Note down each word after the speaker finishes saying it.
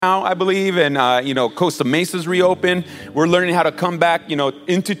now, I believe, and Costa Mesa's reopened. We're learning how to come back,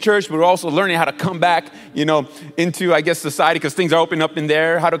 into church, but we're also learning how to come back, into, I guess, society, because things are opening up in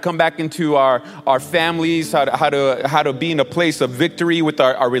there. How to come back into our families, how to be in a place of victory with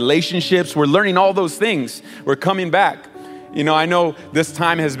our relationships. We're learning all those things. We're coming back. I know this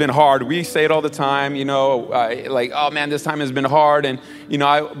time has been hard. We say it all the time, oh man, this time has been hard. And,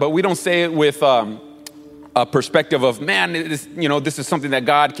 but we don't say it with a perspective of, man, this is something that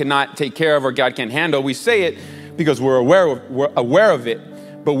God cannot take care of or God can't handle. We say it because we're aware of it.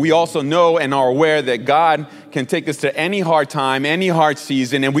 But we also know and are aware that God can take us to any hard time, any hard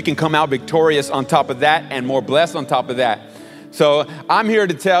season, and we can come out victorious on top of that and more blessed on top of that. So I'm here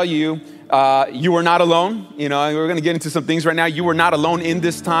to tell you, you are not alone. We're going to get into some things right now. You were not alone in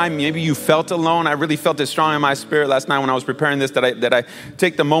this time. Maybe you felt alone. I really felt it strong in my spirit last night when I was preparing this, that I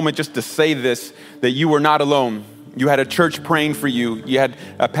take the moment just to say this, that you were not alone. You had a church praying for you. You had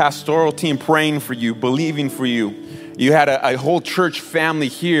a pastoral team praying for you, believing for you. You had a whole church family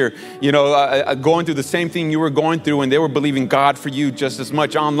here, going through the same thing you were going through, and they were believing God for you just as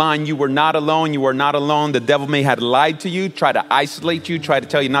much. Online, you were not alone. You were not alone. The devil may have lied to you, try to isolate you, try to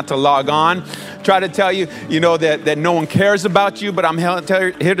tell you not to log on, try to tell you, that no one cares about you. But I'm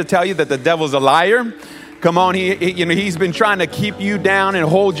here to tell you that the devil's a liar. Come on, he's been trying to keep you down and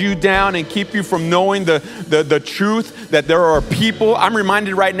hold you down and keep you from knowing the truth that there are people. I'm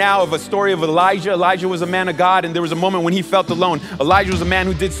reminded right now of a story of Elijah. Elijah was a man of God, and there was a moment when he felt alone. Elijah was a man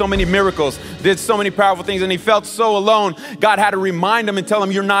who did so many miracles, did so many powerful things, and he felt so alone. God had to remind him and tell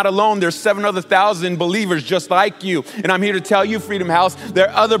him, you're not alone. There's 7,000 believers just like you. And I'm here to tell you, Freedom House,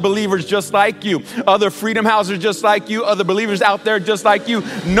 there are other believers just like you, other Freedom Housers just like you, other believers out there just like you.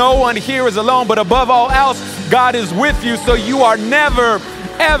 No one here is alone, but above all else, God is with you, so you are never,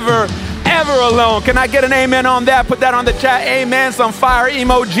 ever, ever alone. Can I get an amen on that? Put that on the chat. Amen. Some fire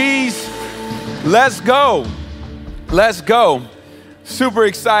emojis. Let's go. Let's go. Super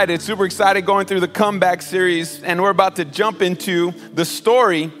excited going through the comeback series, and we're about to jump into the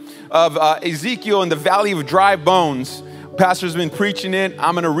story of Ezekiel in the Valley of Dry Bones. Pastor's been preaching it.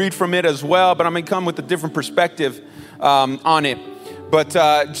 I'm going to read from it as well, but I'm going to come with a different perspective on it. But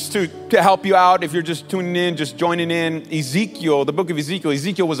just to help you out, if you're just tuning in, just joining in, Ezekiel, the book of Ezekiel.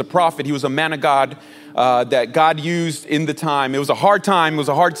 Ezekiel was a prophet. He was a man of God that God used in the time. It was a hard time. It was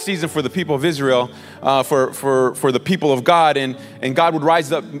a hard season for the people of Israel, for the people of God. And God would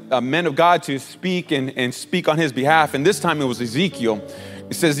rise up men of God to speak and speak on his behalf. And this time it was Ezekiel.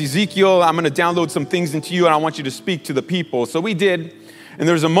 It says, Ezekiel, I'm going to download some things into you, and I want you to speak to the people. So we did. And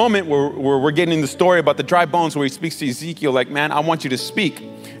there's a moment where we're getting the story about the dry bones where he speaks to Ezekiel like, man, I want you to speak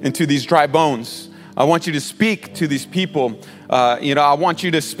into these dry bones. I want you to speak to these people. I want you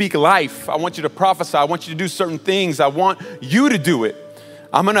to speak life. I want you to prophesy. I want you to do certain things. I want you to do it.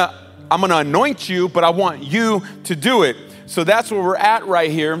 I'm gonna anoint you, but I want you to do it. So that's where we're at right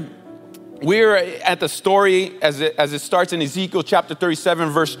here. We're at the story as it starts in Ezekiel chapter 37,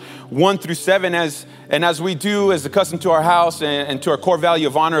 verse 1 through 7. As we do, as a custom to our house and to our core value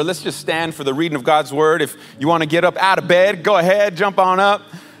of honor, let's just stand for the reading of God's word. If you want to get up out of bed, go ahead, jump on up,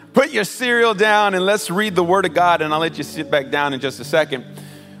 put your cereal down, and let's read the word of God. And I'll let you sit back down in just a second.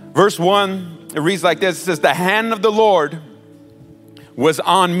 Verse 1, it reads like this. It says, the hand of the Lord was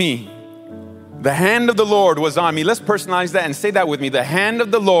on me. The hand of the Lord was on me. Let's personalize that and say that with me. The hand of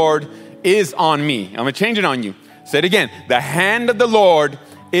the Lord is on me. I'm going to change it on you. Say it again. The hand of the Lord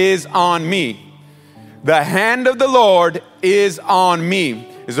is on me. The hand of the Lord is on me.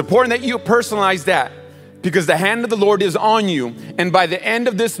 It's important that you personalize that because the hand of the Lord is on you. And by the end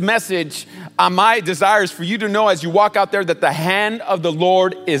of this message, my desire is for you to know as you walk out there that the hand of the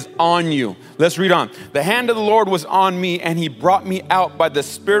Lord is on you. Let's read on. The hand of the Lord was on me, and he brought me out by the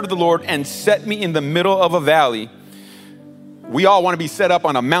Spirit of the Lord and set me in the middle of a valley. We all want to be set up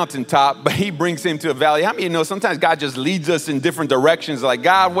on a mountaintop, but he brings him to a valley. How many of you know sometimes God just leads us in different directions? Like,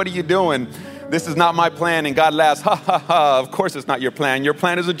 God, what are you doing? This is not my plan. And God laughs, ha, ha, ha. Of course it's not your plan. Your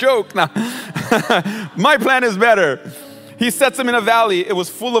plan is a joke. Now, my plan is better. He sets him in a valley. It was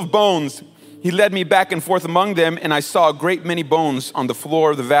full of bones. He led me back and forth among them, and I saw a great many bones on the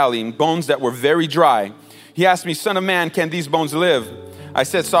floor of the valley, bones that were very dry. He asked me, Son of man, can these bones live? I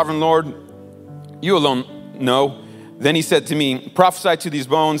said, Sovereign Lord, you alone know. Then he said to me, prophesy to these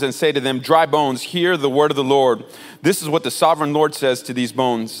bones and say to them, dry bones, hear the word of the Lord. This is what the sovereign Lord says to these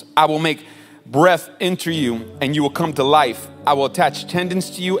bones. I will make breath enter you, and you will come to life. I will attach tendons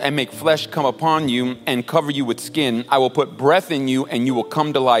to you and make flesh come upon you and cover you with skin. I will put breath in you, and you will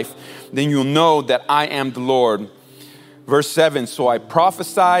come to life. Then you'll know that I am the Lord. Verse 7, so I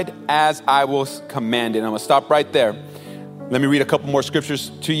prophesied as I was commanded. I'm going to stop right there. Let me read a couple more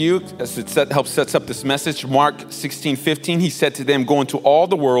scriptures to you as it helps sets up this message. Mark 16:15, he said to them, go into all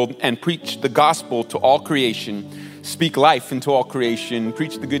the world and preach the gospel to all creation. Speak life into all creation.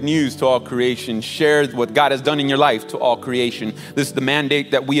 Preach the good news to all creation. Share what God has done in your life to all creation. This is the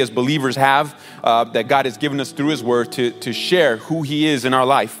mandate that we as believers have, that God has given us through his word to share who he is in our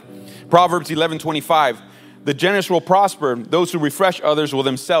life. Proverbs 11:25, the generous will prosper. Those who refresh others will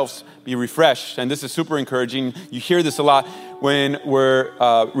themselves be refreshed. And this is super encouraging. You hear this a lot when we're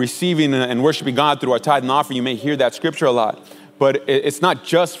receiving and worshiping God through our tithe and offering. You may hear that scripture a lot. But it's not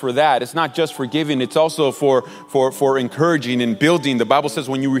just for that. It's not just for giving. It's also for encouraging and building. The Bible says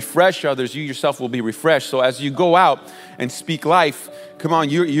when you refresh others, you yourself will be refreshed. So as you go out and speak life, come on,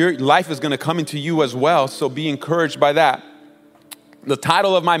 your life is going to come into you as well. So be encouraged by that. The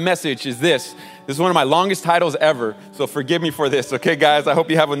title of my message is this. This is one of my longest titles ever. So forgive me for this. Okay, guys, I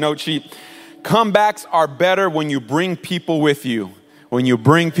hope you have a note sheet. Comebacks are better when you bring people with you. When you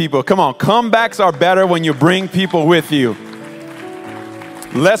bring people. Come on, comebacks are better when you bring people with you.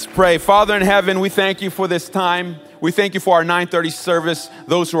 Let's pray. Father in heaven, we thank you for this time. We thank you for our 9:30 service.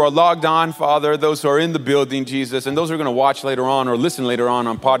 Those who are logged on, Father, those who are in the building, Jesus, and those who are going to watch later on or listen later on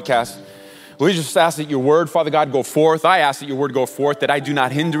podcasts. We just ask that your word, Father God, go forth. I ask that your word go forth, that I do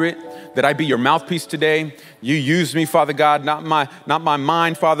not hinder it, that I be your mouthpiece today. You use me, Father God, not my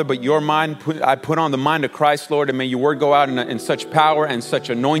mind, Father, but your mind. I put on the mind of Christ, Lord, and may your word go out in such power and such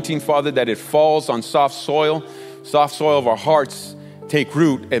anointing, Father, that it falls on soft soil of our hearts. Take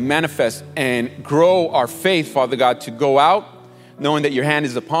root and manifest and grow our faith, Father God, to go out, knowing that your hand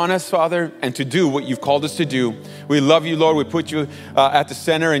is upon us, Father, and to do what you've called us to do. We love you, Lord. We put you at the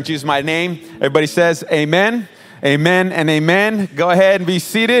center in Jesus' mighty name. Everybody says amen, amen, and amen. Go ahead and be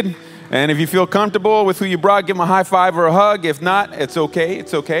seated. And if you feel comfortable with who you brought, give them a high five or a hug. If not, it's okay.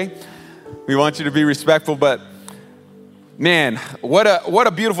 It's okay. We want you to be respectful, but man, what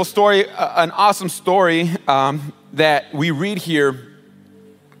a beautiful story, an awesome story that we read here.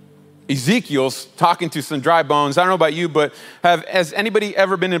 Ezekiel's talking to some dry bones. I don't know about you, but has anybody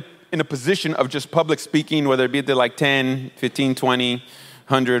ever been in a position of just public speaking, whether it be at like 10, 15, 20,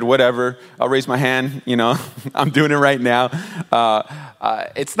 100, whatever? I'll raise my hand, I'm doing it right now.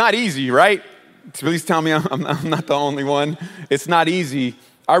 It's not easy, right? Please tell me I'm not the only one. It's not easy.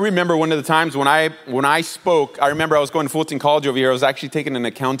 I remember one of the times when I spoke, I remember I was going to Fulton College over here. I was actually taking an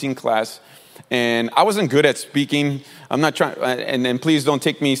accounting class. And I wasn't good at speaking. I'm not trying, and please don't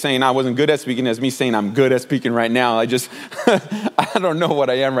take me saying I wasn't good at speaking as me saying I'm good at speaking right now. I don't know what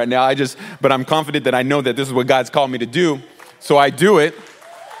I am right now. But I'm confident that I know that this is what God's called me to do. So I do it.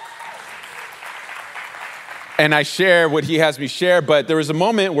 And I share what he has me share. But there was a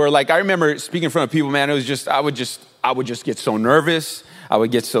moment where I remember speaking in front of people, man, it was just, I would just get so nervous. I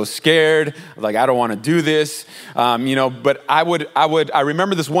would get so scared, I don't want to do this, but I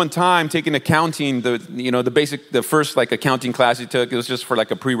remember this one time taking accounting, the first accounting class you took. It was just for a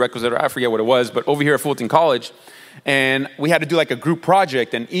prerequisite, I forget what it was, but over here at Fulton College, and we had to do a group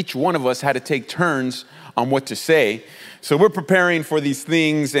project, and each one of us had to take turns on what to say. So we're preparing for these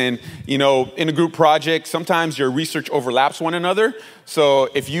things, and in a group project, sometimes your research overlaps one another. So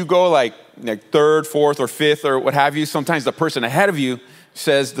if you go third, fourth, or fifth, or what have you, sometimes the person ahead of you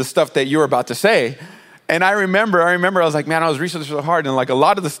says the stuff that you're about to say. And I remember I was like, man, I was researching so hard, and a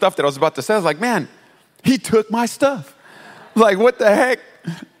lot of the stuff that I was about to say, I was like, man, he took my stuff. What the heck?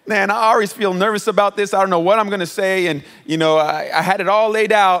 Man, I always feel nervous about this. I don't know what I'm going to say. And, I had it all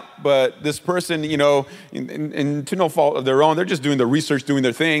laid out, but this person, and to no fault of their own, they're just doing the research, doing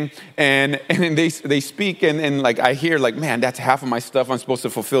their thing. And they speak, and I hear man, that's half of my stuff. I'm supposed to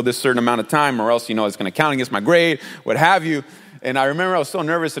fulfill this certain amount of time, or else, it's going to count against my grade, what have you. And I remember I was so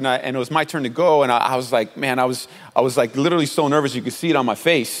nervous, and it was my turn to go. And I was like, man, I was literally so nervous. You could see it on my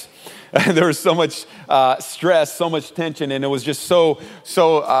face. There was so much stress, so much tension, and it was just so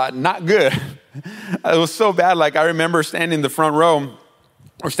not good. It was so bad. I remember standing in the front row,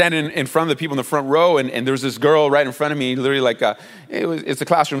 or standing in front of the people in the front row, and there was this girl right in front of me, literally it's a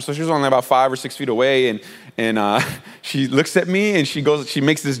classroom, so she was only about 5 or 6 feet away, and she looks at me, and she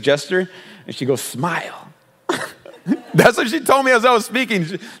makes this gesture, and she goes, smile. That's what she told me as I was speaking.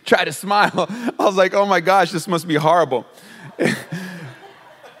 Try to smile. I was like, oh my gosh, this must be horrible.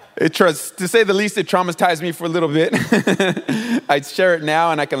 To say the least, it traumatized me for a little bit. I'd share it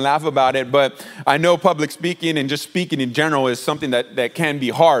now and I can laugh about it, but I know public speaking and just speaking in general is something that can be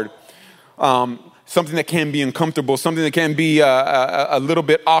hard, something that can be uncomfortable, something that can be a little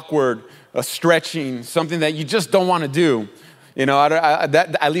bit awkward, stretching, something that you just don't want to do.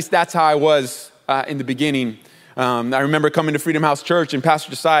 At least that's how I was in the beginning. I remember coming to Freedom House Church, and Pastor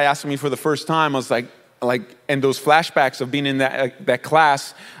Josiah asked me for the first time. I was like, and those flashbacks of being in that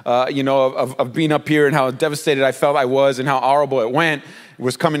class, of being up here and how devastated I felt I was and how horrible it went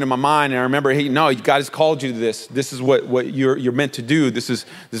was coming to my mind. And I remember, hey, no, God has called you to this. This is what you're meant to do. This is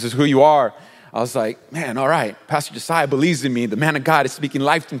who you are. I was like, man, all right. Pastor Josiah believes in me. The man of God is speaking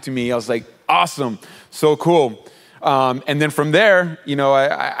life into me. I was like, awesome, so cool. And then from there,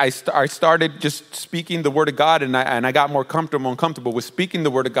 I started just speaking the word of God, and I got more comfortable with speaking the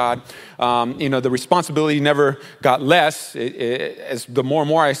word of God. The responsibility never got less. As the more and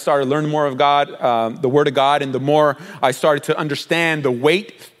more I started learning more of God, the word of God, and the more I started to understand the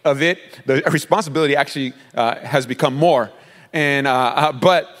weight of it, the responsibility actually has become more. And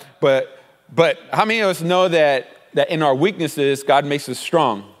but how many of us know that in our weaknesses, God makes us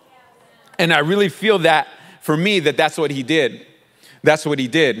strong? And I really feel that. For me, that's what he did. That's what he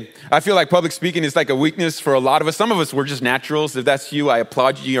did. I feel like public speaking is like a weakness for a lot of us. Some of us, we're just naturals. If that's you, I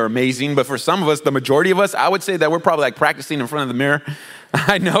applaud you. You're amazing. But for some of us, the majority of us, I would say that we're probably like practicing in front of the mirror.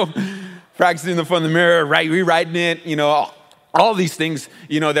 I know, practicing in front of the mirror, rewriting it, all these things,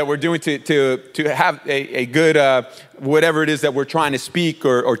 that we're doing to have a good, whatever it is that we're trying to speak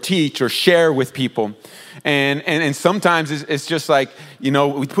or teach or share with people. And sometimes it's just like,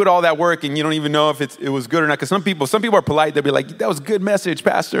 we put all that work and you don't even know if it was good or not. Because some people are polite. They'll be like, that was a good message,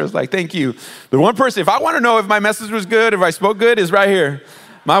 Pastor. I was like, thank you. The one person, if I want to know if my message was good, if I spoke good, is right here.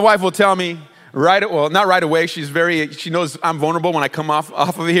 My wife will tell me not right away. She knows I'm vulnerable when I come off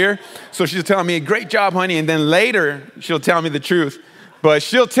of here. So she'll tell me, great job, honey. And then later she'll tell me the truth. But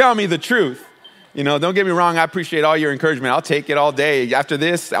she'll tell me the truth. Don't get me wrong. I appreciate all your encouragement. I'll take it all day. After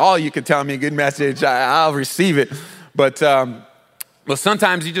this, all you can tell me a good message, I'll receive it. But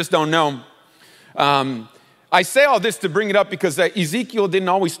sometimes you just don't know. I say all this to bring it up because Ezekiel didn't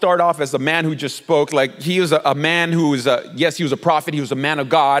always start off as a man who just spoke. Like he was a man who was, yes, he was a prophet. He was a man of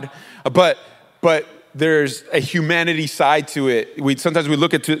God. But there's a humanity side to it. Sometimes we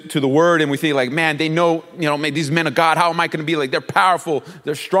look to the word and we think like, man, they know, these men of God, how am I going to be like? They're powerful,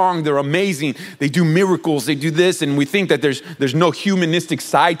 they're strong, they're amazing. They do miracles, they do this. And we think that there's no humanistic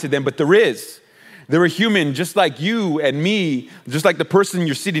side to them, but there is. They're a human just like you and me, just like the person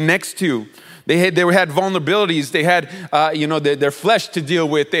you're sitting next to. They had vulnerabilities. They had, their flesh to deal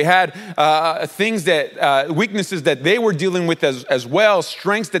with. They had things weaknesses that they were dealing with as well,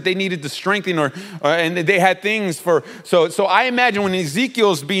 strengths that they needed to strengthen, and they had things So I imagine when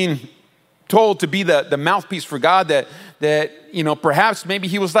Ezekiel's being told to be the mouthpiece for God, that perhaps maybe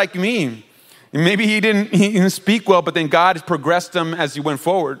he was like me. Maybe he didn't speak well, but then God progressed him as he went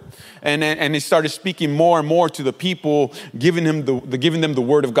forward, and he started speaking more and more to the people, giving them the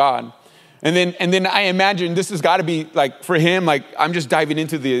word of God. And then I imagine this has got to be like for him, like I'm just diving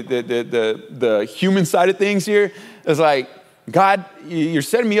into the human side of things here. It's like, God, you're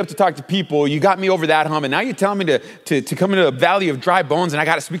setting me up to talk to people. You got me over that hump, and now you're telling me to come into a valley of dry bones, and I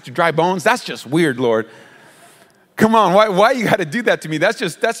got to speak to dry bones. That's just weird, Lord. Come on, why you got to do that to me? That's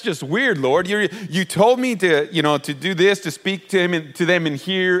just weird, Lord. You told me to do this, to speak to them in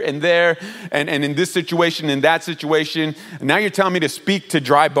here and there, and in this situation, in that situation. And now you're telling me to speak to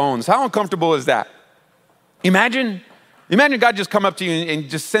dry bones. How uncomfortable is that? Imagine God just come up to you and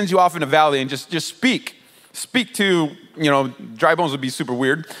just sends you off in a valley and just speak. Speak to, dry bones would be super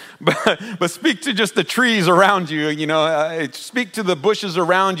weird, but speak to just the trees around you, speak to the bushes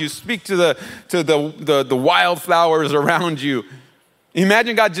around you, speak to the wildflowers around you.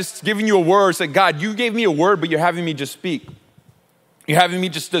 Imagine God just giving you a word, say, God, you gave me a word, but you're having me just speak. You're having me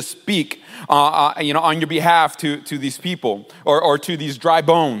just to speak, on your behalf to these people or to these dry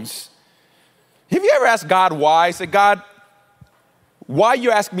bones. Have you ever asked God why? Say, God, why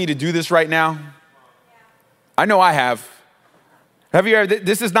you ask me to do this right now? I know I have. Have you ever,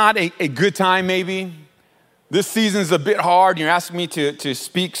 this is not a good time maybe. This season's a bit hard. You're asking me to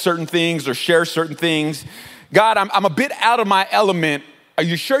speak certain things or share certain things. God, I'm a bit out of my element. Are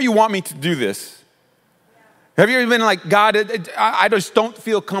you sure you want me to do this? Have you ever been like, God, I just don't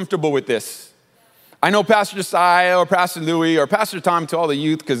feel comfortable with this. I know Pastor Josiah or Pastor Louie or Pastor Tom, to all the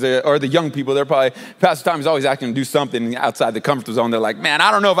youth, or the young people, they're probably, Pastor Tom is always asking them to do something outside the comfort zone. They're like, man, I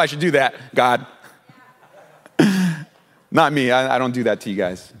don't know if I should do that, God. Not me. I don't do that to you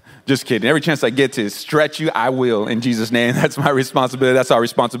guys. Just kidding. Every chance I get to stretch you, I will, in Jesus' name. That's my responsibility. That's our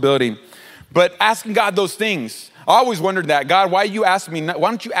responsibility. But asking God those things, I always wondered that. God, why don't you ask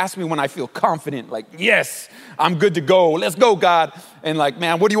me when I feel confident? Like, yes, I'm good to go. Let's go, God. And like,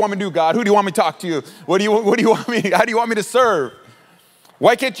 man, what do you want me to do, God? Who do you want me to talk to? What do you want me? How do you want me to serve?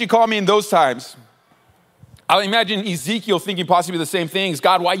 Why can't you call me in those times? I imagine Ezekiel thinking possibly the same things.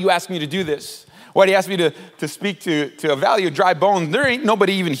 God, why you ask me to do this? Why do you ask me to speak to a valley of dry bones? There ain't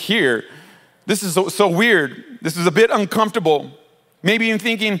nobody even here. This is so weird. This is a bit uncomfortable. Maybe you're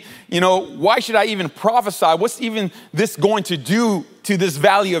thinking, why should I even prophesy? What's even this going to do to this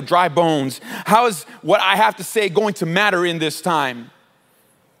valley of dry bones? How is what I have to say going to matter in this time?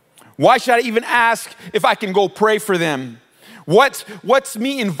 Why should I even ask if I can go pray for them? What's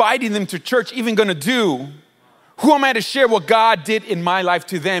me inviting them to church even going to do? Who am I to share what God did in my life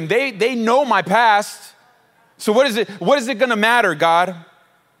to them? They know my past. So what is it going to matter, God?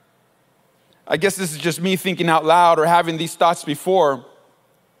 I guess this is just me thinking out loud or having these thoughts before.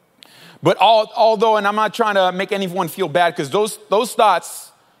 But although, and I'm not trying to make anyone feel bad, because those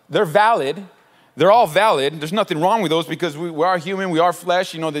thoughts, they're valid. They're all valid. There's nothing wrong with those because we are human, we are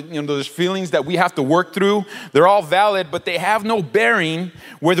flesh. There's feelings that we have to work through. They're all valid, but they have no bearing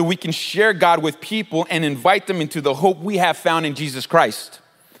whether we can share God with people and invite them into the hope we have found in Jesus Christ.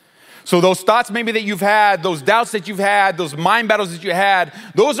 So those thoughts maybe that you've had, those doubts that you've had, those mind battles that you had,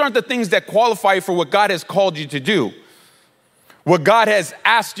 those aren't the things that qualify for what God has called you to do. What God has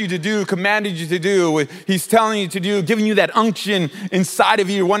asked you to do, commanded you to do, He's telling you to do, giving you that unction inside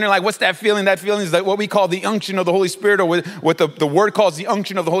of you. You're wondering, what's that feeling? That feeling is like what we call the unction of the Holy Spirit, or what the Word calls the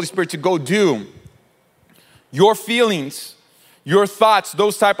unction of the Holy Spirit to go do. Your feelings, your thoughts,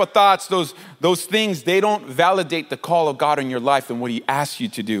 those type of thoughts, those things, they don't validate the call of God in your life and what He asks you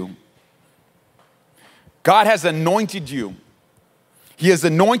to do. God has anointed you. He has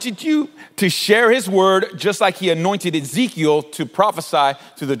anointed you to share His word, just like He anointed Ezekiel to prophesy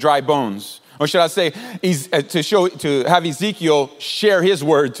to the dry bones. Or should I say, to have Ezekiel share his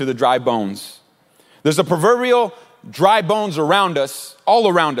word to the dry bones. There's a proverbial dry bones around us, all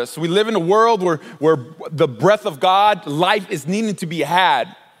around us. We live in a world where the breath of God, life is needing to be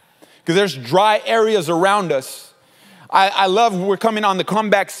had, because there's dry areas around us. I love we're coming on the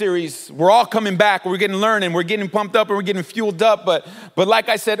comeback series. We're all coming back. We're getting learned and we're getting pumped up and we're getting fueled up. But like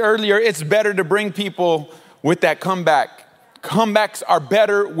I said earlier, it's better to bring people with that comeback. Comebacks are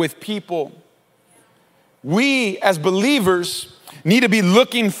better with people. We as believers need to be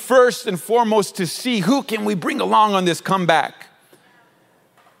looking first and foremost to see who can we bring along on this comeback.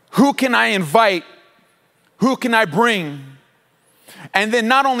 Who can I invite? Who can I bring? And then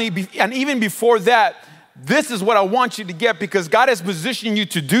and even before that, this is what I want you to get, because God has positioned you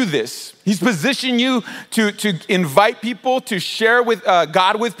to do this. He's positioned you to invite people, to share with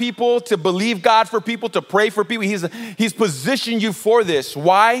God with people, to believe God for people, to pray for people. He's positioned you for this.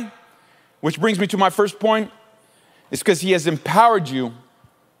 Why? Which brings me to my first point. It's because He has empowered you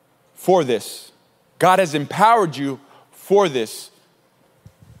for this. God has empowered you for this.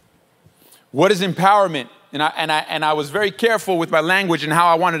 What is empowerment? And I was very careful with my language and how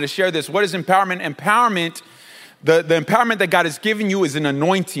I wanted to share this. What is empowerment? Empowerment, the empowerment that God has given you is an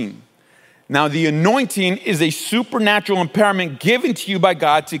anointing. Now, the anointing is a supernatural empowerment given to you by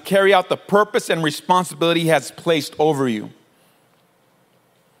God to carry out the purpose and responsibility He has placed over you.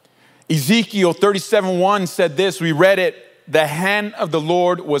 Ezekiel 37:1 said this, we read it, the hand of the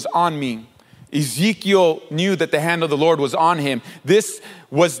Lord was on me. Ezekiel knew that the hand of the Lord was on him. This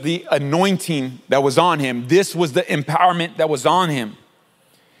was the anointing that was on him. This was the empowerment that was on him.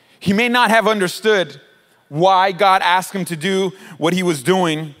 He may not have understood why God asked him to do what he was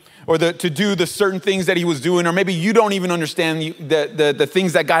doing, or to do the certain things that he was doing, or maybe you don't even understand the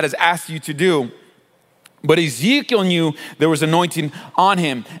things that God has asked you to do. But Ezekiel knew there was anointing on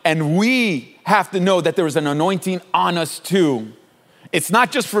him, and we have to know that there is an anointing on us too. It's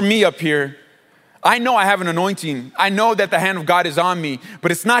not just for me up here. I know I have an anointing. I know that the hand of God is on me,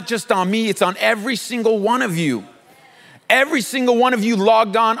 but it's not just on me, it's on every single one of you. Every single one of you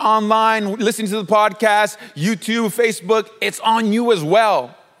logged on online, listening to the podcast, YouTube, Facebook, it's on you as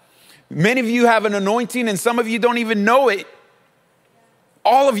well. Many of you have an anointing and some of you don't even know it.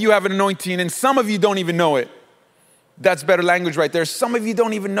 All of you have an anointing and some of you don't even know it. That's better language right there. Some of you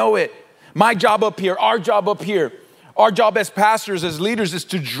don't even know it. My job up here, our job up here, our job as pastors, as leaders, is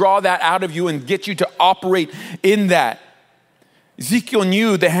to draw that out of you and get you to operate in that. Ezekiel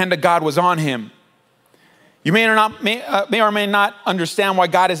knew the hand of God was on him. You may or may not understand why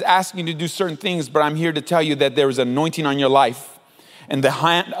God is asking you to do certain things, but I'm here to tell you that there is anointing on your life, and the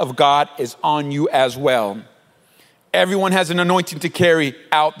hand of God is on you as well. Everyone has an anointing to carry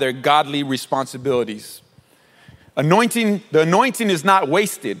out their godly responsibilities. The anointing is not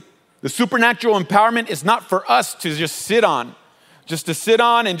wasted. The supernatural empowerment is not for us to just sit on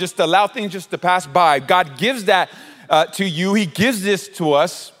and just allow things just to pass by. God gives that to you. He gives this to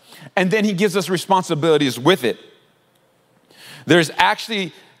us, and then He gives us responsibilities with it. There's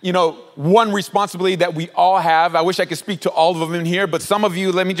actually one responsibility that we all have. I wish I could speak to all of them in here, but some of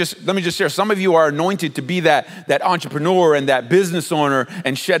you, let me just share. Some of you are anointed to be that entrepreneur and that business owner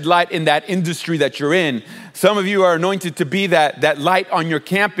and shed light in that industry that you're in. Some of you are anointed to be that light on your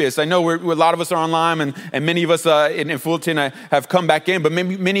campus. I know a lot of us are online, and many of us in Fulton have come back in, but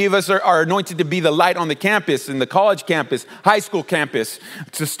many of us are anointed to be the light on the campus, in the college campus, high school campus,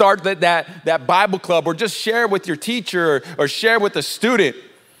 to start that Bible club, or just share with your teacher or share with a student.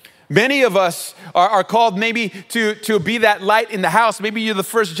 Many of us are called maybe to be that light in the house. Maybe you're the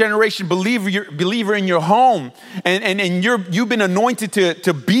first generation believer in your home, and you've been anointed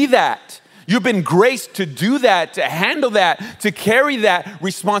to be that. You've been graced to do that, to handle that, to carry that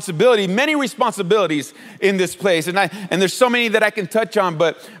responsibility. Many responsibilities in this place, and there's so many that I can touch on,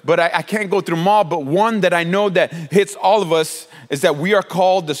 but I can't go through them all. But one that I know that hits all of us is that we are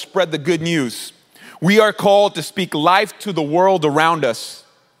called to spread the good news. We are called to speak life to the world around us.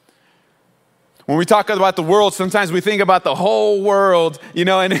 When we talk about the world, sometimes we think about the whole world, and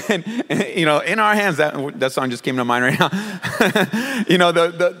in our hands. That song just came to mind right now.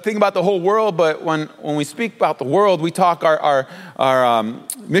 The thing about the whole world. But when we speak about the world, we talk our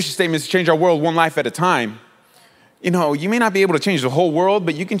mission statement is to change our world one life at a time. You may not be able to change the whole world,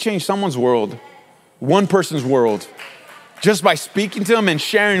 but you can change someone's world, one person's world, just by speaking to them and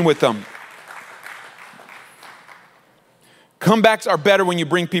sharing with them. Comebacks are better when you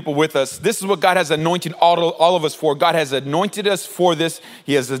bring people with us. This is what God has anointed all of us for. God has anointed us for this.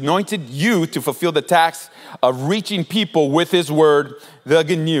 He has anointed you to fulfill the task of reaching people with his word, the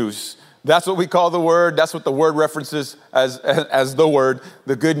good news. That's what we call the word. That's what the word references as the word,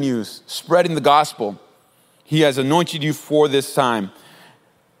 the good news, spreading the gospel. He has anointed you for this time.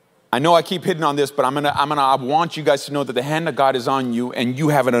 I know I keep hitting on this, but I want you guys to know that the hand of God is on you, and you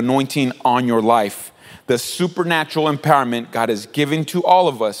have an anointing on your life. The supernatural empowerment God has given to all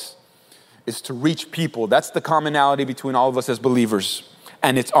of us is to reach people. That's the commonality between all of us as believers,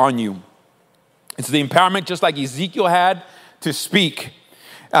 and it's on you. It's the empowerment just like Ezekiel had to speak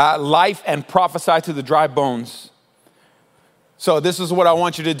life and prophesy to the dry bones. So this is what I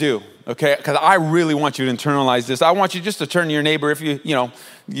want you to do, okay? Because I really want you to internalize this. I want you just to turn to your neighbor. If you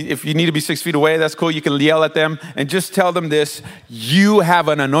need to be 6 feet away, that's cool. You can yell at them and just tell them this: you have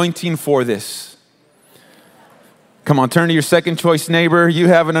an anointing for this. Come on, turn to your second choice neighbor. You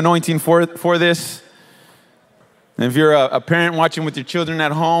have an anointing for this. And if you're a parent watching with your children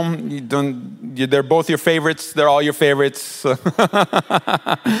at home, they're both your favorites. They're all your favorites.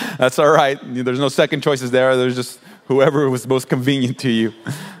 That's all right. There's no second choices there. There's just whoever was most convenient to you.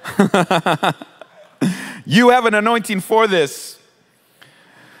 You have an anointing for this.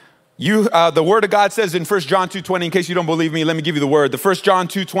 The word of God says in 1 John 2:20, in case you don't believe me, let me give you the word. The 1 John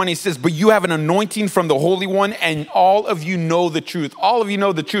 2:20 says, but you have an anointing from the Holy One, and all of you know the truth. All of you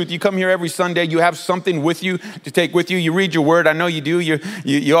know the truth. You come here every Sunday. You have something with you to take with you. You read your word. I know you do.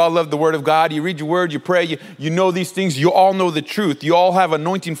 You all love the word of God. You read your word. You pray. You know these things. You all know the truth. You all have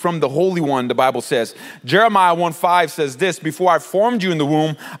anointing from the Holy One, the Bible says. Jeremiah 1:5 says this: before I formed you in the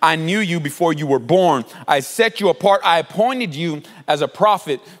womb, I knew you before you were born. I set you apart. I appointed you as a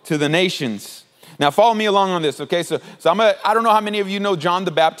prophet to the nations. Now follow me along on this, okay? So I don't know how many of you know John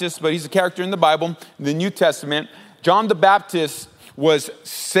the Baptist, but he's a character in the Bible, in the New Testament. John the Baptist was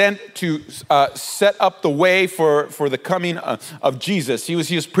sent to set up the way for the coming of Jesus. He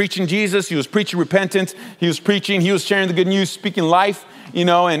was preaching Jesus. He was preaching repentance. He was sharing the good news, speaking life,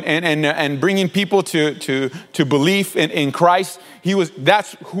 and bringing people to belief in Christ.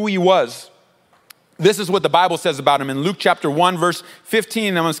 That's who he was. This is what the Bible says about him in Luke chapter 1, verse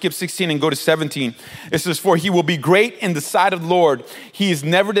 15. I'm going to skip 16 and go to 17. It says, for he will be great in the sight of the Lord. He is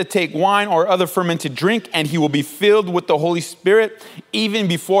never to take wine or other fermented drink, and he will be filled with the Holy Spirit even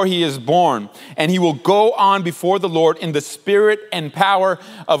before he is born. And he will go on before the Lord in the spirit and power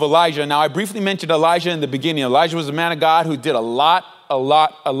of Elijah. Now, I briefly mentioned Elijah in the beginning. Elijah was a man of God who did a lot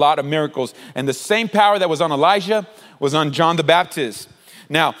of miracles. And the same power that was on Elijah was on John the Baptist.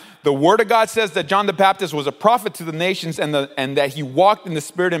 Now, the word of God says that John the Baptist was a prophet to the nations and that he walked in the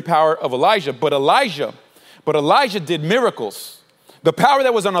spirit and power of Elijah. But Elijah did miracles. The power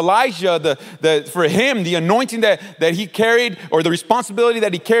that was on Elijah, for him, the anointing that he carried, or the responsibility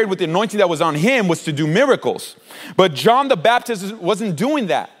that he carried with the anointing that was on him, was to do miracles. But John the Baptist wasn't doing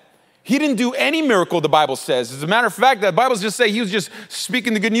that. He didn't do any miracle, the Bible says. As a matter of fact, the Bible just say he was just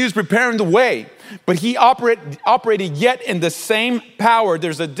speaking the good news, preparing the way. But he operated yet in the same power.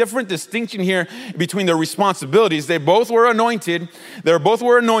 There's a different distinction here between their responsibilities. They both were anointed,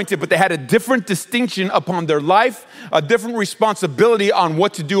 but they had a different distinction upon their life, a different responsibility on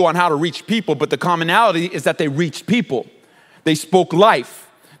what to do, on how to reach people. But the commonality is that they reached people. They spoke life.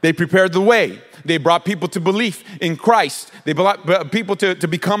 They prepared the way. They brought people to belief in Christ. They brought people to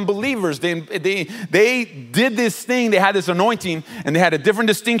become believers. They did this thing. They had this anointing, and they had a different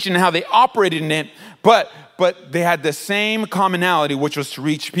distinction in how they operated in it. But they had the same commonality, which was to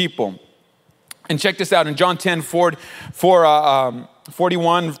reach people. And check this out in John 10, 41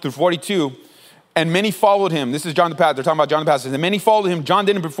 through 42. And many followed him. This is John the Baptist. They're talking about John the Baptist. And many followed him. John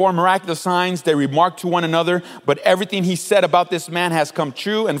didn't perform miraculous signs. They remarked to one another. But everything he said about this man has come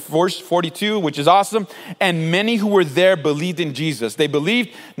true. And verse 42, which is awesome. And many who were there believed in Jesus. They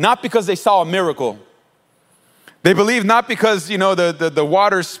believed not because they saw a miracle. They believed not because, the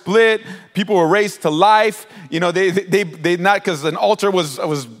water split, people were raised to life. They not because an altar was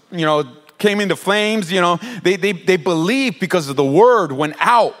came into flames. They believed because of the word went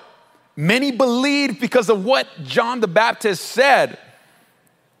out. Many believed because of what John the Baptist said.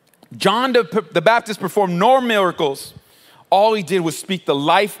 John the Baptist performed no miracles. All he did was speak the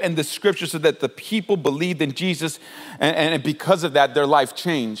life and the scripture so that the people believed in Jesus. And because of that, their life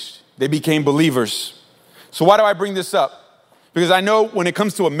changed. They became believers. So why do I bring this up? Because I know when it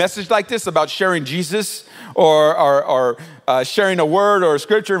comes to a message like this about sharing Jesus or sharing a word or a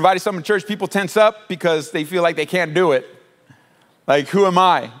scripture, inviting someone to church, people tense up because they feel like they can't do it. Like, who am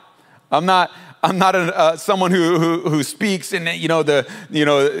I? I'm not someone who speaks and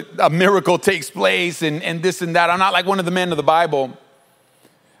a miracle takes place and this and that. I'm not like one of the men of the Bible.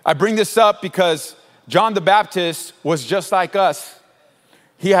 I bring this up because John the Baptist was just like us.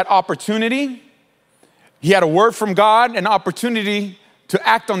 He had opportunity. He had a word from God, an opportunity to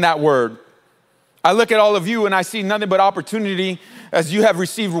act on that word. I look at all of you and I see nothing but opportunity as you have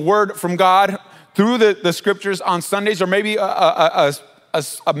received a word from God through the scriptures on Sundays, or maybe a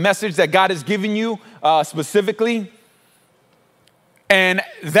message that God has given you specifically. And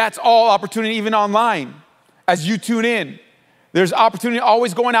that's all opportunity, even online. As you tune in, there's opportunity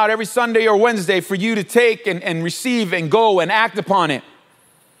always going out every Sunday or Wednesday for you to take and receive and go and act upon it.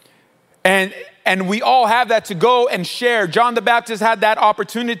 And we all have that to go and share. John the Baptist had that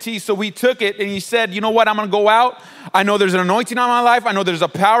opportunity, so we took it and he said, you know what, I'm going to go out. I know there's an anointing on my life. I know there's a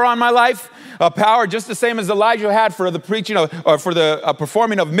power on my life. A power just the same as Elijah had for the preaching or for the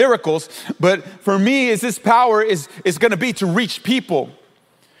performing of miracles. But for me, this power is going to be to reach people.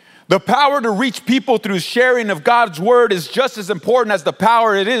 The power to reach people through sharing of God's word is just as important as the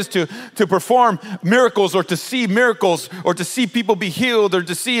power it is to perform miracles or to see miracles or to see people be healed or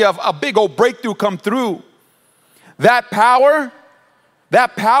to see a big old breakthrough come through. That power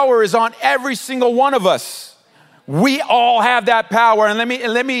is on every single one of us. We all have that power. And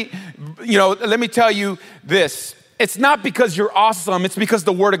let me tell you this. It's not because you're awesome. It's because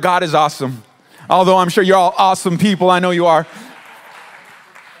the word of God is awesome. Although I'm sure you're all awesome people. I know you are.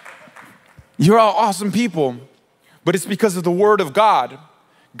 You're all awesome people. But it's because of the word of God.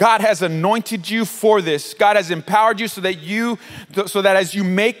 God has anointed you for this. God has empowered you so that as you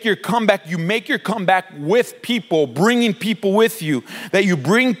make your comeback with people, bringing people with you, that you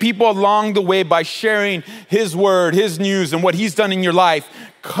bring people along the way by sharing his word, his news, and what he's done in your life.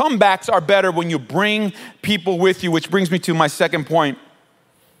 Comebacks are better when you bring people with you, which brings me to my second point.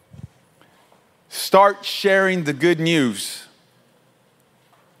 Start sharing the good news.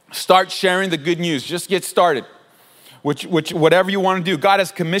 Start sharing the good news. Just get started. Which whatever you want to do. God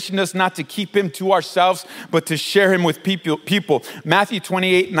has commissioned us not to keep him to ourselves, but to share him with people. Matthew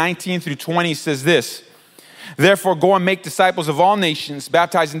 28:19-20 says this. Therefore, go and make disciples of all nations,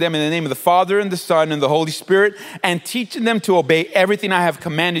 baptizing them in the name of the Father and the Son and the Holy Spirit, and teaching them to obey everything I have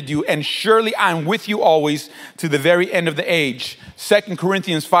commanded you. And surely I am with you always to the very end of the age. 2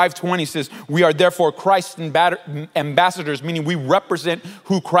 Corinthians 5:20 says, we are therefore Christ's ambassadors, meaning we represent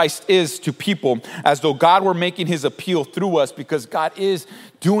who Christ is to people, as though God were making his appeal through us, because God is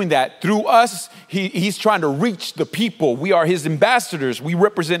doing that through us. He's trying to reach the people. We are his ambassadors. We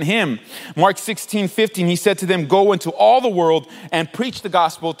represent him. Mark 16:15, he said to them, go into all the world and preach the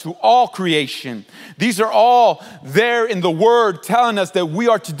gospel to all creation. These are all there in the word telling us that we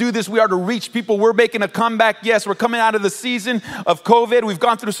are to do this. We are to reach people. We're making a comeback. Yes, we're coming out of the season of COVID. We've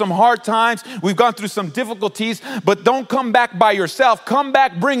gone through some hard times. We've gone through some difficulties, but don't come back by yourself. Come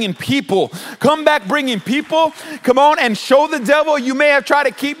back bringing people. Come back bringing people. Come on and show the devil you may have tried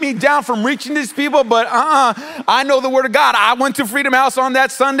to keep me down from reaching these people, but I know the word of God. I went to Freedom House on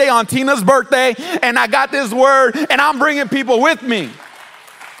that Sunday on Tina's birthday, and I got this word, and I'm bringing people with me.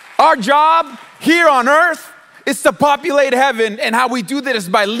 Our job here on earth is to populate heaven, and how we do that is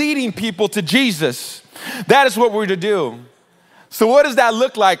by leading people to Jesus. That is what we're to do. So what does that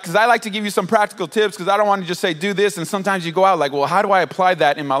look like? Because I like to give you some practical tips, because I don't want to just say do this, and sometimes you go out like, well, how do I apply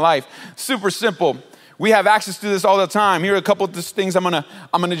that in my life? Super simple. We have access to this all the time. Here are a couple of these things I'm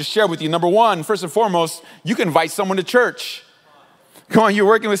gonna just share with you. Number one, first and foremost, you can invite someone to church. Come on, you're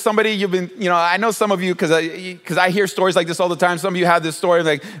working with somebody, you've been, I know some of you, because I hear stories like this all the time. Some of you have this story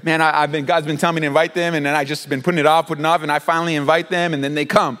like, man, God's been telling me to invite them, and then I just been putting it off, and I finally invite them, and then they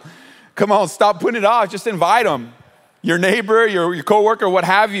come. Come on, stop putting it off, just invite them. Your neighbor, your coworker, what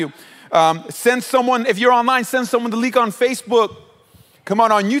have you. Send someone, if you're online, send someone the link on Facebook. Come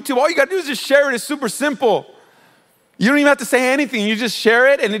on YouTube, all you gotta do is just share it. It's super simple. You don't even have to say anything. You just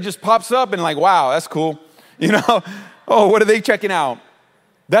share it, and it just pops up, and like, wow, that's cool. Oh, what are they checking out?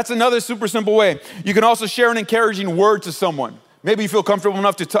 That's another super simple way. You can also share an encouraging word to someone. Maybe you feel comfortable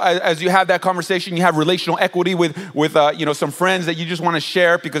enough to, as you have that conversation, you have relational equity with some friends that you just want to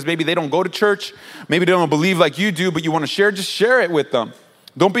share because maybe they don't go to church, maybe they don't believe like you do, but you want to share, just share it with them.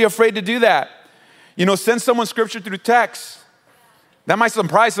 Don't be afraid to do that. Send someone scripture through text. That might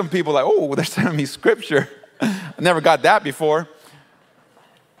surprise some people, like, oh, they're sending me scripture. I never got that before.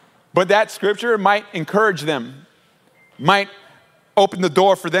 But that scripture might encourage them, might open the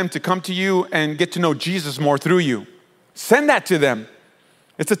door for them to come to you and get to know Jesus more through you. Send that to them.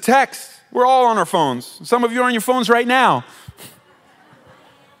 It's a text. We're all on our phones. Some of you are on your phones right now.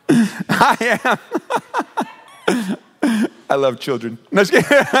 I am. I love children. No, just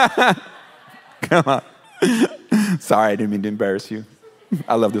kidding. Come on. Sorry, I didn't mean to embarrass you.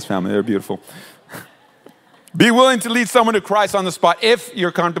 I love this family. They're beautiful. Be willing to lead someone to Christ on the spot if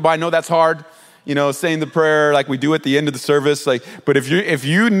you're comfortable. I know that's hard. Saying the prayer like we do at the end of the service. But if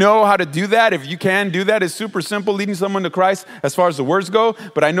you know how to do that, if you can do that, it's super simple, leading someone to Christ as far as the words go.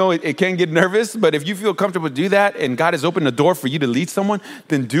 But I know it can get nervous. But if you feel comfortable to do that and God has opened the door for you to lead someone,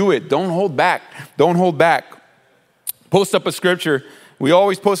 then do it. Don't hold back. Don't hold back. Post up a scripture. We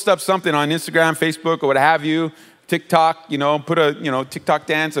always post up something on Instagram, Facebook, or what have you. TikTok, put a, TikTok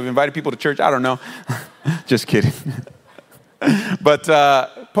dance. I've invited people to church. I don't know. Just kidding. But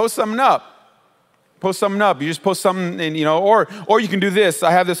post something up. Post something up. You just post something, and or you can do this.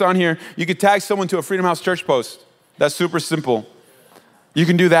 I have this on here. You could tag someone to a Freedom House Church post. That's super simple. You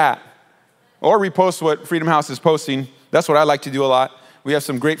can do that, or repost what Freedom House is posting. That's what I like to do a lot. We have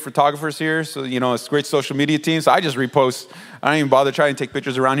some great photographers here, so it's a great social media team. So I just repost. I don't even bother trying to take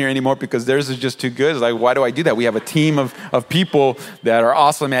pictures around here anymore because theirs is just too good. It's like, why do I do that? We have a team of people that are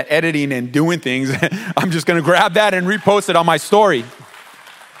awesome at editing and doing things. I'm just going to grab that and repost it on my story.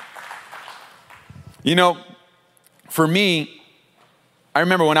 For me, I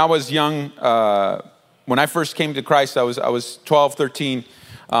remember when I was young, when I first came to Christ, I was 12, 13.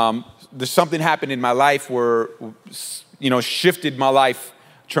 There's something happened in my life where, shifted my life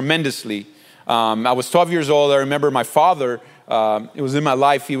tremendously. I was 12 years old. I remember my father, it was in my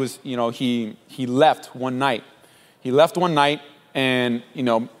life. He was, he left one night. He left one night, and,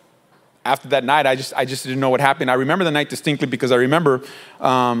 after that night, I just didn't know what happened. I remember the night distinctly because I remember,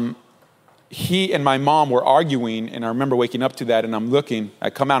 he and my mom were arguing, and I remember waking up to that, and I'm looking.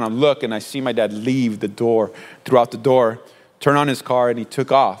 I come out and look, and I see my dad leave the door, throughout the door, turn on his car, and he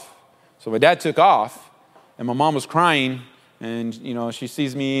took off. So my dad took off, and my mom was crying, and, she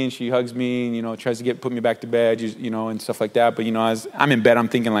sees me, and she hugs me, and, tries to put me back to bed, and stuff like that. But, as I'm in bed, I'm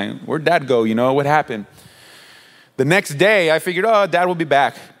thinking, like, where'd Dad go? What happened? The next day, I figured, Dad will be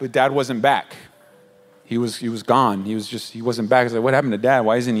back. But Dad wasn't back. He was gone. He wasn't back. I was like, what happened to Dad?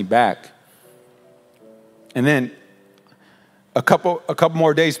 Why isn't he back? And then a couple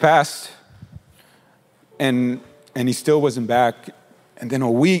more days passed, and he still wasn't back. And then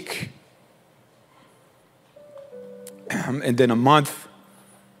a week, and then a month.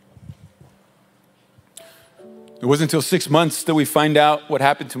 It wasn't until 6 months that we find out what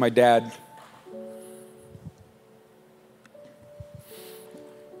happened to my dad.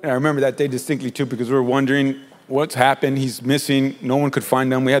 And I remember that day distinctly too, because we were wondering what's happened. He's missing. No one could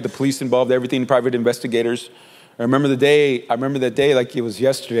find him. We had the police involved, everything, private investigators. I remember that day like it was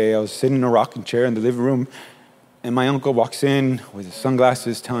yesterday. I was sitting in a rocking chair in the living room, and my uncle walks in with his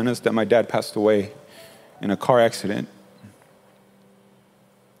sunglasses telling us that my dad passed away in a car accident.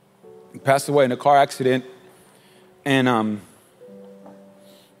 He passed away in a car accident, and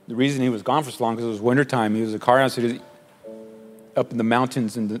the reason he was gone for so long because it was wintertime. He was a car accident up in the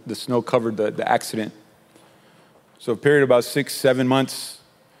mountains, and the snow covered the accident. So a period of about 6-7 months,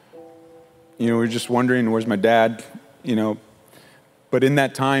 we're just wondering, where's my dad, But in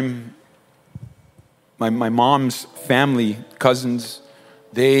that time, my mom's family, cousins,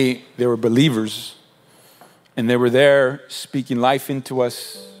 they were believers, and they were there speaking life into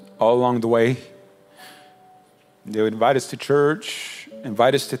us all along the way. They would invite us to church,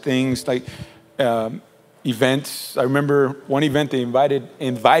 invite us to things like events. I remember one event they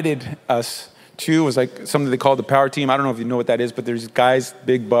invited us 2 was like something they call the power team. I don't know if you know what that is, but there's guys,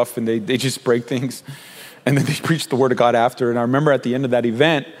 big buff, and they just break things. And then they preach the word of God after. And I remember at the end of that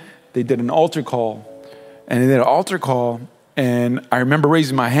event, they did an altar call. And they did an altar call, and I remember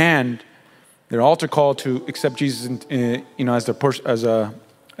raising my hand, their altar call to accept Jesus,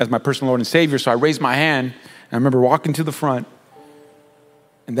 as my personal Lord and Savior. So I raised my hand, and I remember walking to the front,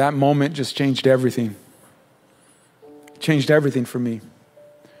 and that moment just changed everything. It changed everything for me.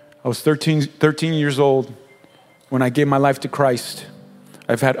 I was 13 years old when I gave my life to Christ.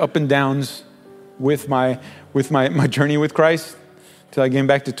 I've had up and downs with my journey with Christ till I came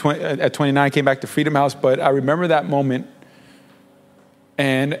back to at 29. I came back to Freedom House, but I remember that moment.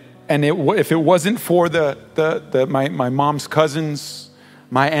 And if it wasn't for my mom's cousins,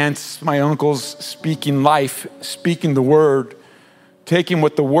 my aunts, my uncles speaking life, speaking the word, taking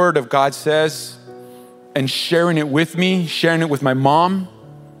what the word of God says and sharing it with me, sharing it with my mom,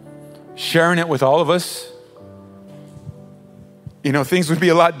 sharing it with all of us, things would be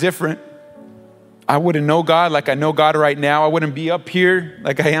a lot different. I wouldn't know God like I know God right now. I wouldn't be up here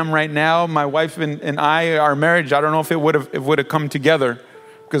like I am right now. My wife and I, our marriage, I don't know if it would have come together,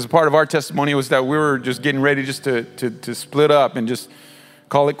 because part of our testimony was that we were just getting ready just to split up and just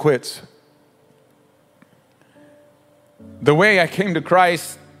call it quits. The way I came to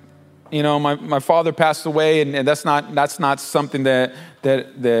Christ, my father passed away, and that's not something that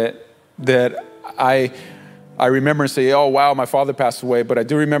I remember and say, oh, wow, my father passed away. But I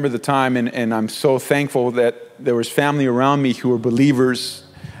do remember the time, and I'm so thankful that there was family around me who were believers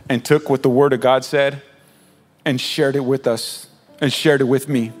and took what the word of God said and shared it with us and shared it with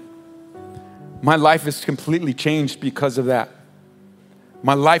me. My life has completely changed because of that.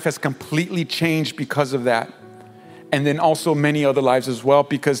 My life has completely changed because of that. And then also many other lives as well,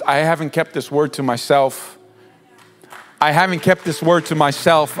 because I haven't kept this word to myself. I haven't kept this word to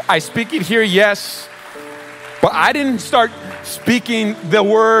myself. I speak it here, yes, but I didn't start speaking the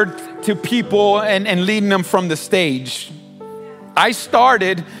word to people and leading them from the stage. I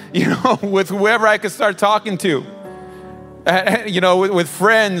started, with whoever I could start talking to. With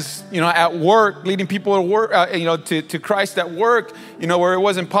friends, at work, leading people to work, to Christ at work, where it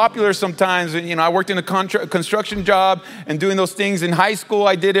wasn't popular sometimes. I worked in a construction job and doing those things in high school.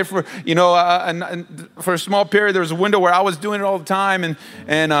 I did it for, for a small period. There was a window where I was doing it all the time,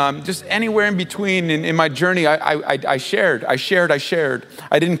 and just anywhere in between in my journey, I shared. I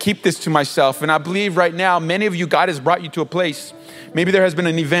didn't keep this to myself, and I believe right now, many of you, God has brought you to a place. Maybe there has been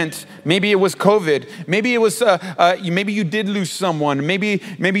an event. Maybe it was COVID. Maybe it was, maybe you did lose someone. Maybe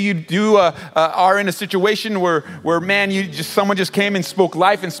you are in a situation where someone just came and spoke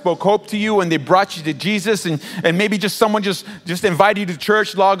life and spoke hope to you, and they brought you to Jesus, and maybe just someone just invited you to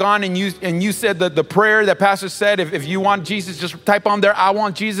church, log on, and you said the prayer that pastor said, if you want Jesus, just type on there, I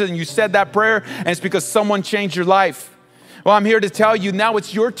want Jesus, and you said that prayer, and it's because someone changed your life. Well, I'm here to tell you, now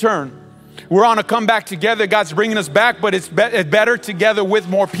it's your turn. We're on a comeback together. God's bringing us back, but it's better together with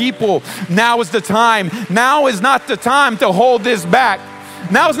more people. Now is the time. Now is not the time to hold this back.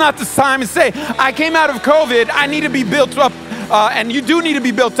 Now is not the time to say, I came out of COVID. I need to be built up. And you do need to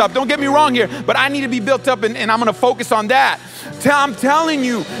be built up. Don't get me wrong here, but I need to be built up, and I'm going to focus on that. I'm telling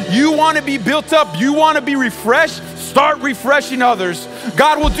you, you want to be built up. You want to be refreshed. Start refreshing others.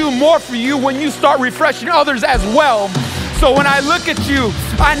 God will do more for you when you start refreshing others as well. So when I look at you,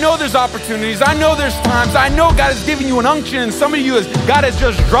 I know there's opportunities. I know there's times. I know God has given you an unction, and some of you, God has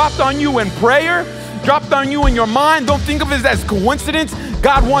just dropped on you in prayer, dropped on you in your mind. Don't think of it as coincidence.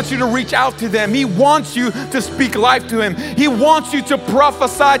 God wants you to reach out to them. He wants you to speak life to him. He wants you to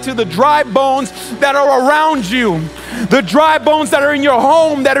prophesy to the dry bones that are around you, the dry bones that are in your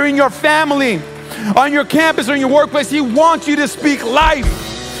home, that are in your family, on your campus or in your workplace. He wants you to speak life.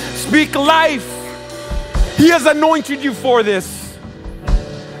 Speak life. He has anointed you for this.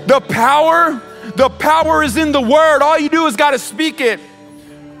 The power is in the word. All you do is got to speak it.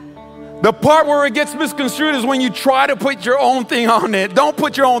 The part where it gets misconstrued is when you try to put your own thing on it. Don't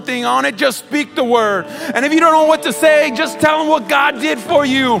put your own thing on it. Just speak the word. And if you don't know what to say, just tell them what God did for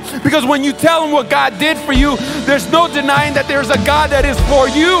you. Because when you tell them what God did for you, there's no denying that there's a God that is for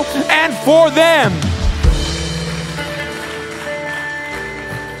you and for them.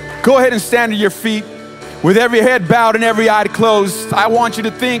 Go ahead and stand to your feet. With every head bowed and every eye closed, I want you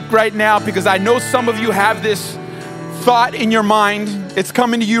to think right now, because I know some of you have this thought in your mind. It's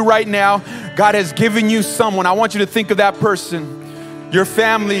coming to you right now. God has given you someone. I want you to think of that person, your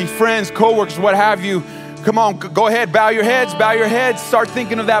family, friends, coworkers, what have you. Come on, go ahead, bow your heads, start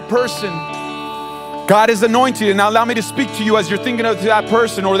thinking of that person. God has anointed you. Now allow me to speak to you as you're thinking of that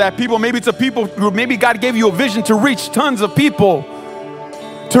person or that people. Maybe it's a people, maybe God gave you a vision to reach tons of people,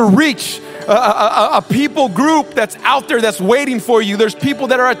 to reach a people group that's out there that's waiting for you. There's people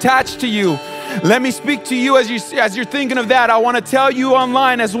that are attached to you. Let me speak to you as you're thinking of that. I want to tell you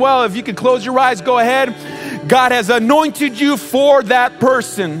online as well. If you could close your eyes, go ahead. God has anointed you for that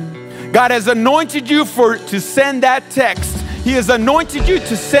person. God has anointed you to send that text. He has anointed you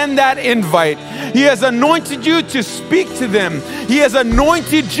to send that invite. He has anointed you to speak to them. He has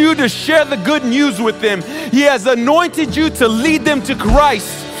anointed you to share the good news with them. He has anointed you to lead them to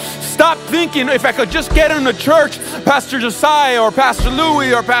Christ. Stop thinking, if I could just get into church, Pastor Josiah or Pastor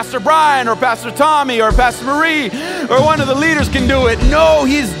Louis or Pastor Brian or Pastor Tommy or Pastor Marie or one of the leaders can do it. No,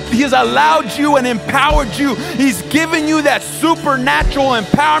 He's allowed you and empowered you. He's given you that supernatural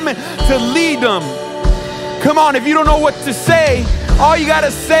empowerment to lead them. Come on, if you don't know what to say, all you got to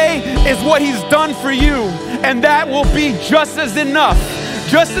say is what He's done for you. And that will be just as enough.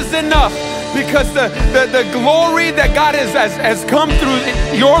 Just as enough. Because the glory that God has come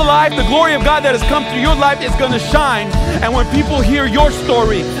through your life, the glory of God that has come through your life is going to shine. And when people hear your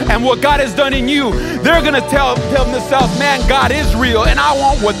story and what God has done in you, they're going to tell themselves, man, God is real and I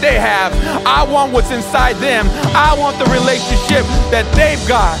want what they have. I want what's inside them. I want the relationship that they've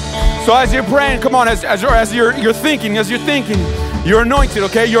got. So as you're praying, come on, as you're thinking, you're anointed,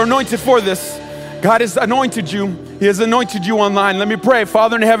 okay? You're anointed for this. God has anointed you. He has anointed you online. Let me pray.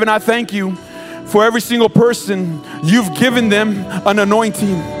 Father in heaven, I thank you for every single person. You've given them an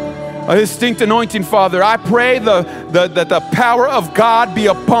anointing, a distinct anointing, Father. I pray that the power of God be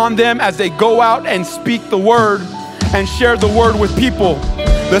upon them as they go out and speak the word and share the word with people.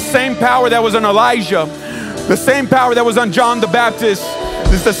 The same power that was on Elijah, the same power that was on John the Baptist,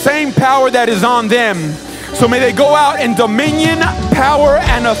 is the same power that is on them. So may they go out in dominion, power,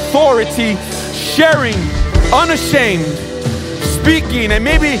 and authority, sharing, unashamed, speaking, and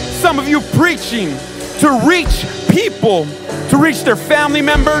maybe some of you preaching to reach people, to reach their family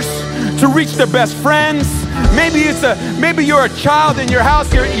members, to reach their best friends. Maybe you're a child in your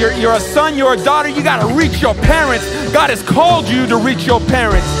house, you're a son, you're a daughter, you got to reach your parents. God has called you to reach your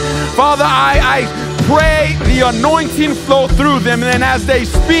parents. Father, I pray the anointing flow through them, and then as they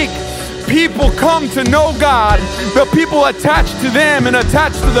speak, people come to know God. The people attached to them and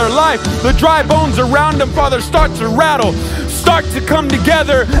attached to their life, the dry bones around them, Father, start to rattle, start to come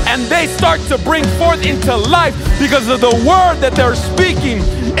together, and they start to bring forth into life because of the word that they're speaking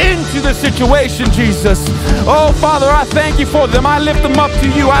into the situation, Jesus. Oh, Father, I thank you for them. I lift them up to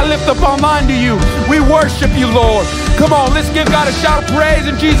you. I lift up online to you. We worship you, Lord. Come on, let's give God a shout of praise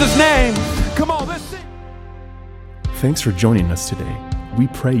in Jesus' name. Come on, let's sing. Thanks for joining us today. We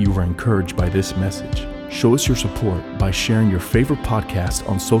pray you were encouraged by this message. Show us your support by sharing your favorite podcast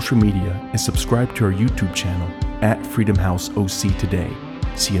on social media and subscribe to our YouTube channel @Freedom House OC today.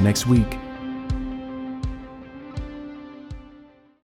 See you next week.